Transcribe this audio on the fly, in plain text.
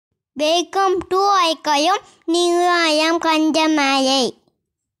Welcome to ஐக்கயம் நியாயம் கஞ்சமாயை.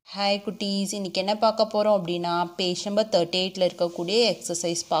 Hi குட்டீஸ், இன்றைக்கி என்ன பார்க்க போகிறோம் அப்படின்னா பேஜ் நம்பர் 38 இருக்கக்கூடிய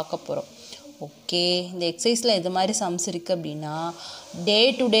எக்ஸசைஸ் பார்க்க போகிறோம். ஓகே, இந்த எக்ஸசைஸில் எது மாதிரி சம்ஸ் இருக்குது அப்படின்னா டே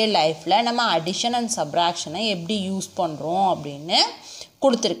டு டே லைஃப்பில் நம்ம அடிஷன் அண்ட் சப்ராக்ஷனை எப்படி யூஸ் பண்ணுறோம் அப்படின்னு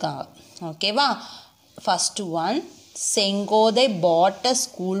கொடுத்துருக்காங்க. ஓகேவா? First one, செங்கோதை bought a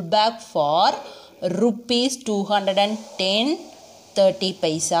school bag for rupees 210 30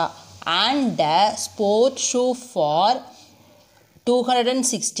 paisa and a sport shoe for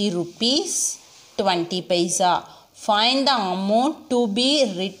 260 rupees 20 paisa. Find the amount to be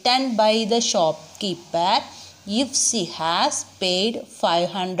returned by the shopkeeper if she has paid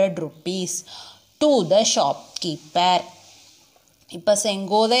 500 rupees to the shopkeeper. இப்போ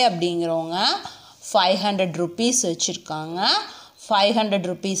செங்கோதை அப்படிங்கிறவங்க 500 rupees வச்சுருக்காங்க. 500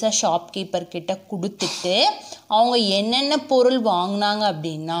 rupees shopkeeper கிட்ட கொடுத்துட்டு அவங்க என்னென்ன பொருள் வாங்கினாங்க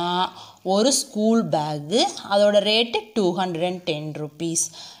அப்படின்னா ஒரு ஸ்கூல் பேக்கு, அதோட rate 210 rupees.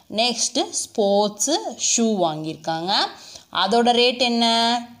 Next sports shoe வாங்கியிருக்காங்க, அதோட ரேட் என்ன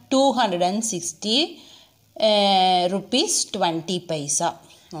 260 rupees 20 paisa.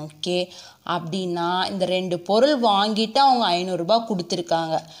 ஓகே, அப்படின்னா இந்த ரெண்டு பொருள் வாங்கிட்டு அவங்க 500 ரூபாய்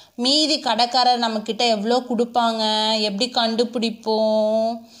கொடுத்துருக்காங்க. மீதி கடைக்காரர் நம்மக்கிட்ட எவ்வளோ கொடுப்பாங்க, எப்படி கண்டுபிடிப்போம்?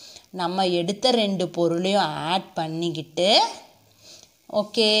 நம்ம எடுத்த ரெண்டு பொருளையும் ஆட் பண்ணிக்கிட்டு,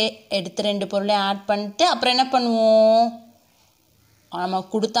 ஓகே, எடுத்த ரெண்டு பொருளையும் ஆட் பண்ணிட்டு அப்புறம் என்ன பண்ணுவோம்? நம்ம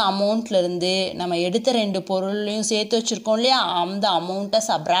கொடுத்த அமௌண்ட்லேருந்து நம்ம எடுத்த ரெண்டு பொருளையும் சேர்த்து வச்சுருக்கோம் இல்லையா, அந்த அமௌண்ட்டை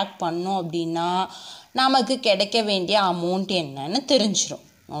சப்ராக்ட் பண்ணோம் அப்படின்னா நமக்கு கிடைக்க வேண்டிய அமௌண்ட் என்னன்னு தெரிஞ்சிடும்.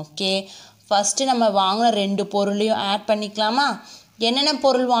 ஓகே, ஃபஸ்ட்டு நம்ம வாங்கின ரெண்டு பொருளையும் ஆட் பண்ணிக்கலாமா? என்னென்ன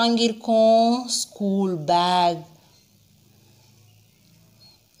பொருள் வாங்கியிருக்கோம்? School bag.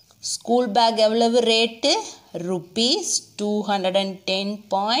 ஸ்கூல் பேக் எவ்வளவு ரேட்டு? ருப்பீஸ்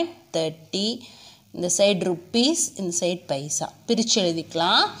 210.30. இந்த சைடு ருப்பீஸ், இந்த சைடு பைசா பிரித்து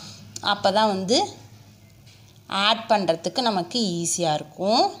எழுதிக்கலாம். அப்போ தான் ஆட் பண்ணுறதுக்கு நமக்கு ஈஸியாக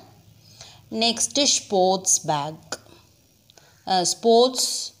இருக்கும். Next sports back, sports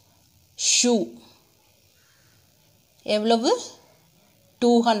shoe எவ்வளவு?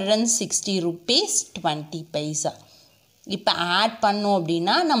 260 rupees 20 paisa. இப்போ ஆட் பண்ணோம்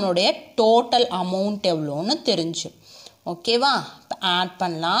அப்படின்னா நம்மளுடைய டோட்டல் அமௌண்ட் எவ்வளோன்னு தெரிஞ்சு. ஓகேவா? இப்போ ஆட்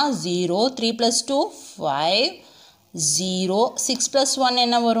பண்ணலாம். 0 3 + 2 5 0 6 + 1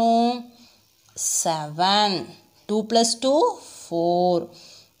 என்ன வரும்? 7 2 + 2 4.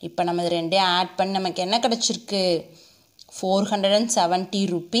 இப்போ நம்ம இது ரெண்டே ஆட் பண்ணி நமக்கு என்ன கிடச்சிருக்கு? 470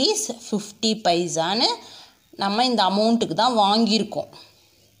 rupees 50 paisaன்னு நம்ம இந்த அமௌண்ட்டுக்கு தான் வாங்கியிருக்கோம்.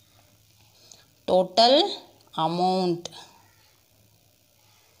 Total amount.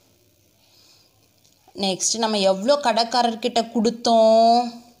 நெக்ஸ்ட் நம்ம எவ்வளோ கடைக்காரர்கிட்ட கொடுத்தோம்?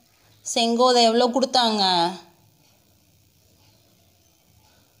 செங்கோதை எவ்வளோ கொடுத்தாங்க?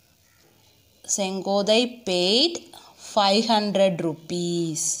 செங்கோதை paid 500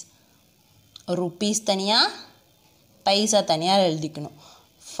 rupees. ருப்பீஸ் தனியாக, பைசா தனியாக எழுதிக்கணும்.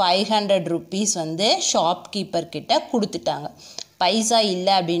 500 rupees ஷாப்கீப்பர் கிட்ட கொடுத்துட்டாங்க. பைசா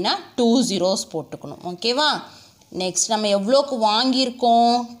இல்லை அப்படின்னா 2 zeros போட்டுக்கணும். ஓகேவா? நெக்ஸ்ட் நம்ம எவ்வளோக்கு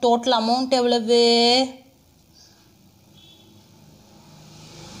வாங்கியிருக்கோம்? டோட்டல் அமௌண்ட் எவ்வளவு?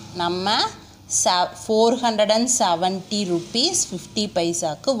 நம்ம 470 rupees 50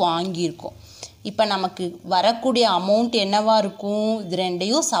 paisaக்கு வாங்கியிருக்கோம். இப்போ நமக்கு வரக்கூடிய அமௌண்ட் என்னவாக இருக்கும்? இது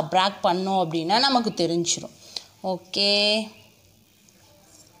ரெண்டையும் சப்ராக்ட் பண்ணோம் அப்படின்னா நமக்கு தெரிஞ்சிடும். ஓகே,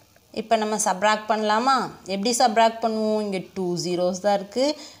 இப்போ நம்ம சப்ராக்ட் பண்ணலாமா? எப்படி சப்ராக்ட் பண்ணுவோம்? இங்கே 2 zeros தான்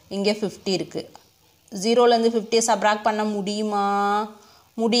இருக்குது, இங்கே 50 இருக்குது. 0லேருந்து 50 சப்ராக்ட் பண்ண முடியுமா?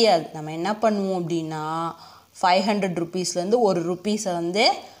 முடியாது. நம்ம என்ன பண்ணுவோம் அப்படின்னா 500 rupeesலேருந்து ஒரு ருப்பீஸை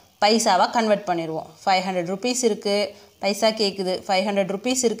பைசாவாக கன்வெர்ட் பண்ணிடுவோம். 500 rupees இருக்குது, பைசா கேட்குது, 500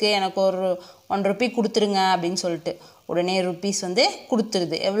 rupees இருக்குது, எனக்கு ஒரு 1 rupee கொடுத்துருங்க அப்படின்னு சொல்லிட்டு உடனே ருப்பீஸ்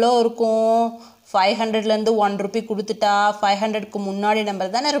கொடுத்துருது. எவ்வளோ இருக்கும்? 500லேருந்து 1 rupee கொடுத்துட்டா 500க்கு முன்னாடி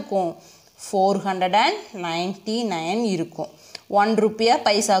நம்பர் தானே இருக்கும், 499 இருக்கும். 1 rupee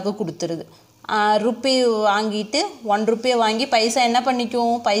பைசாவுக்கு கொடுத்துருது. ருப்பி வாங்கிட்டு 1 rupee வாங்கி பைசா என்ன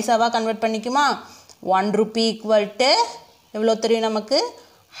பண்ணிக்கும்? பைசாவாக கன்வெர்ட் பண்ணிக்குமா? 1 rupee = எவ்வளோ தெரியும் நமக்கு?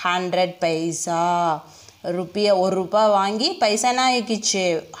 100 paisa. ருப்பியை 1 ரூபா வாங்கி பைசா என்ன ஆகிக்கிச்சு?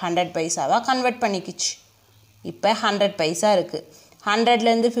 100 பைசாவாக கன்வெர்ட் பண்ணிக்கிச்சு. இப்போ 100 பைசா இருக்குது.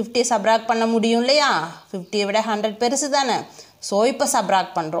 100லேருந்து 50 சப்ராக்ட் பண்ண முடியும் இல்லையா? 50 விட 100 பெருசு தானே. ஸோ இப்போ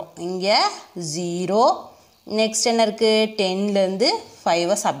சப்ராக்ட் பண்ணுறோம். இங்கே 0. நெக்ஸ்ட் என்ன இருக்குது? 10லேருந்து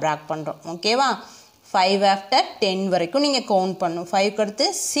 5 சப்ராக்ட் பண்ணுறோம். ஓகேவா? 5 ஆஃப்டர் 10 வரைக்கும் நீங்கள் கவுண்ட் பண்ணணும். 5க்கு அடுத்து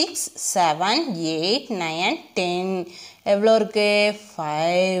 6 7 8 9 10 எவ்வளோ இருக்குது?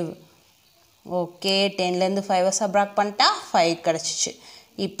 5. ஓகே 10லேருந்து 5 சப்ராக்ட் பண்ணிட்டா 5 கிடச்சிச்சு.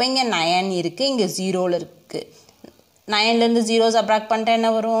 இப்போ இங்கே 9 இருக்குது, இங்கே 0ல் இருக்குது. 9லேருந்து 0 சப்ராக்ட் பண்ணிட்டா என்ன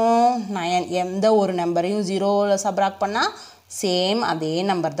வரும்? 9. எந்த ஒரு நம்பரையும் 0ல் சப்ராக்ட் பண்ணால் சேம் அதே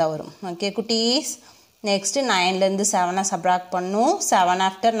நம்பர் தான் வரும். ஓகே குட்டீஸ். நெக்ஸ்ட்டு 9லேருந்து 7 சப்ராக்ட் பண்ணும். 7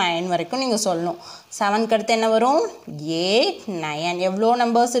 ஆஃப்டர் 9 வரைக்கும் நீங்கள் சொல்லணும். 7க்கு அடுத்து என்ன வரும்? 8, 9. எவ்வளோ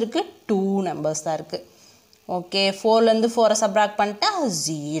நம்பர்ஸ் இருக்குது? 2 நம்பர்ஸ் தான் இருக்குது. ஓகே 4லேருந்து 4 சப்ராக்ட் பண்ணிட்டா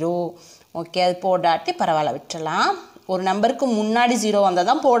 0. ஓகே அது போடாட்டி பரவாயில்ல விட்டுறலாம். ஒரு நம்பருக்கு முன்னாடி 0 வந்தால்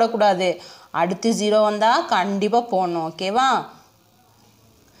தான் போடக்கூடாது, அடுத்து 0 வந்தால் கண்டிப்பாக போடணும். ஓகேவா?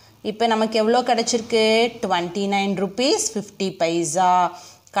 இப்போ நமக்கு எவ்வளோ கிடச்சிருக்கு? 29 rupees 50 paisa.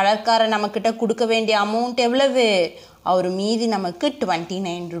 கலர்காரர் நம்மக்கிட்ட கொடுக்க வேண்டிய அமௌண்ட் எவ்வளவு? அவர் மீதி நமக்கு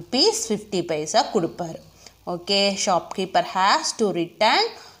 29 rupees 50 paisa கொடுப்பார். Okay shopkeeper has to return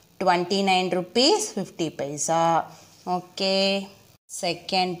 29 rupees 50 paisa. Okay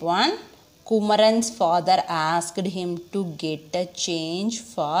second one. Kumaran's father asked him to get a change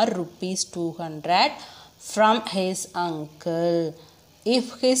for rupees 200 from his uncle. If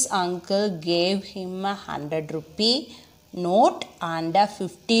his uncle gave him a 100 rupee note and a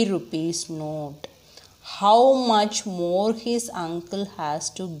 50 rupees note, how much more his uncle has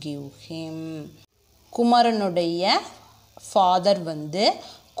to give him? குமரனுடைய father வந்து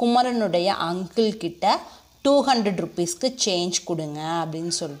குமரனுடைய uncle கிட்ட 200 rupeesக்கு change கொடுங்க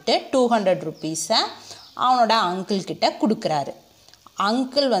அப்படின்னு சொல்லிட்டு 200 rupeesஸை அவனோட uncle கிட்ட கொடுக்குறாரு.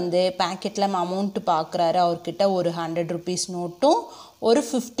 Uncle வந்து பேக்கெட்டில் அமௌண்ட்டு பார்க்குறாரு. அவர்கிட்ட ஒரு 100 rupees நோட்டும் ஒரு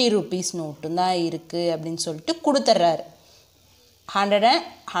 50 rupees நோட்டும் தான் இருக்குது அப்படின்னு சொல்லிட்டு கொடுத்துட்றாரு.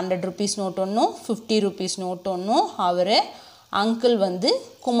 100 rupees நோட் ஒன்றும் 50 rupees நோட் ஒன்றும் அவர் அங்கிள் வந்து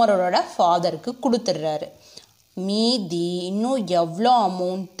குமரோட ஃபாதருக்கு கொடுத்துட்றாரு. மீதி இன்னும் எவ்வளோ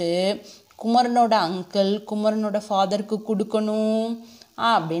அமௌண்ட்டு குமரனோட அங்கிள் குமரனோட ஃபாதருக்கு கொடுக்கணும்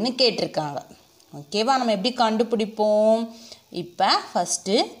அப்படின்னு கேட்டிருக்காங்க. ஓகேவா? நம்ம எப்படி கண்டுபிடிப்போம்? இப்போ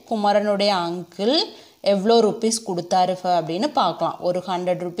ஃபஸ்ட்டு குமரனுடைய அங்கிள் எவ்வளோ ருப்பீஸ் கொடுத்தாரு அப்படின்னு பார்க்கலாம். ஒரு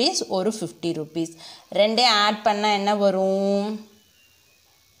 100 rupees ஒரு 50 rupees ரெண்டையும் ஆட் பண்ணால் என்ன வரும்?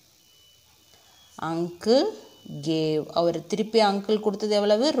 Uncle cave. அவர் திருப்பி அங்கிள் கொடுத்தது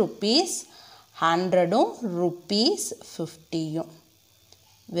எவ்வளவு? rupees 100ம் rupees 50யும்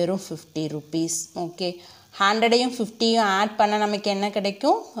வெறும் 50 rupees. ஓகே 100யும் 50யும் ஆட் பண்ண நமக்கு என்ன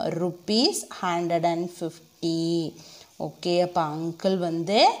கிடைக்கும்? rupees 150. ஓகே அப்போ அங்கிள்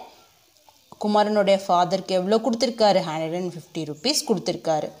வந்து குமரனுடைய ஃபாதருக்கு எவ்வளோ கொடுத்துருக்காரு? 150 rupees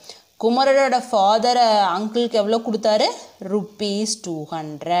கொடுத்துருக்காரு. குமரனோட ஃபாதர் அங்கிளுக்கு எவ்வளோ கொடுத்தாரு? rupees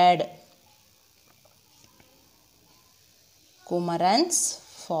 200. Kumaran's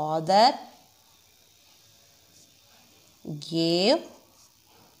father gave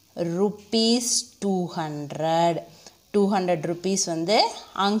rupees 200. 200 rupees வந்து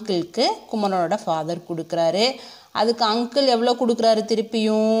அங்கிளுக்கு குமரனோட ஃபாதர் கொடுக்குறாரு. அதுக்கு அங்கிள் எவ்வளோ கொடுக்குறாரு?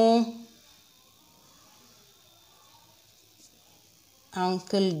 திருப்பியும்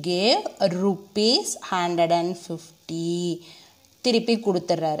அங்கிள் கேவ் rupees 150 திருப்பி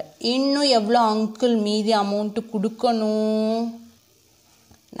கொடுத்துட்றாரு. இன்னும் எவ்வளோ அங்கிள் மீதி அமௌண்ட்டு கொடுக்கணும்?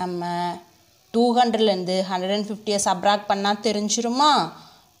 நம்ம 200லேருந்து 150 சப்ராக்ட் பண்ணால் தெரிஞ்சிருமா?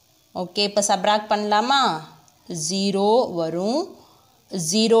 ஓகே இப்போ சப்ராக்ட் பண்ணலாமா? 0 வரும்.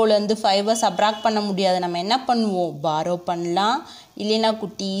 0லேருந்து 5 சப்ராக்ட் பண்ண முடியாது. நம்ம என்ன பண்ணுவோம்? பாரோ பண்ணலாம். இல்லைன்னா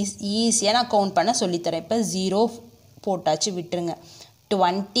குட்டீஸ் ஈஸியாக நான் கவுண்ட் பண்ண சொல்லித்தரேன். இப்போ 0 போட்டாச்சு விட்டுருங்க.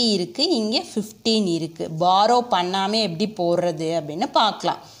 20 இருக்குது, இங்கே 15 இருக்குது. பாரோ பண்ணாமல் எப்படி போடுறது அப்படின்னு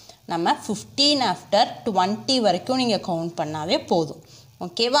பார்க்கலாம். நம்ம 15 ஆஃப்டர் 20 வரைக்கும் நீங்கள் கவுண்ட் பண்ணாவே போதும்.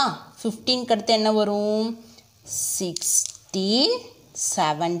 ஓகேவா? 15க்கு அடுத்து என்ன வரும்? 16,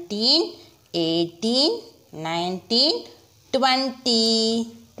 17, 18, 19, 20.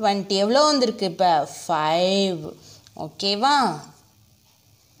 20 எவ்வளோ வந்திருக்கு? இப்போ 5. ஓகேவா?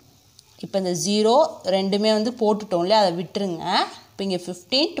 இப்போ இந்த 0 ரெண்டுமே வந்து போட்டுட்டோம் இல்லையா, அதை விட்டுருங்க. இப்போ இங்கே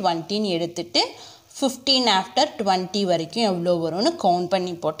 15, 20 எடுத்துட்டு 15 ஆஃப்டர் 20 வரைக்கும் எவ்வளோ வரும்னு கவுண்ட்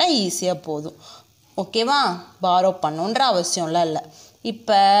பண்ணி போட்டால் ஈஸியாக போதும். ஓகேவா? பாரோ பண்ணுன்ற அவசியம்லாம் இல்லை.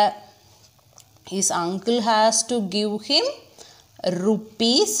 இப்போ his uncle has to give him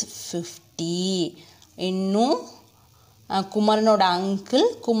rupees 50. இன்னும் குமரனோட அங்கிள்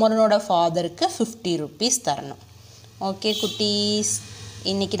குமரனோட ஃபாதருக்கு 50 rupees தரணும். ஓகே குட்டீஸ்,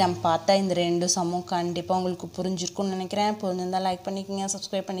 இன்றைக்கி நம்ம பார்த்தா இந்த 2 சம்மும் கண்டிப்பாக உங்களுக்கு புரிஞ்சிருக்கும்னு நினைக்கிறேன். புரிஞ்சிருந்தால் லைக் பண்ணிக்கோங்க,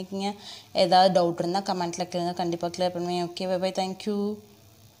 சப்ஸ்கிரைப் பண்ணிக்கோங்க. ஏதாவது டவுட் இருந்தால் கமெண்ட்டில் கேளுங்க, கண்டிப்பாக கிளியர் பண்ணுவேன். Okay bye by, thank you.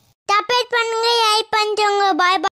 Support பண்ணுங்க, லைக் பண்ணுங்க. பாய் பாய்.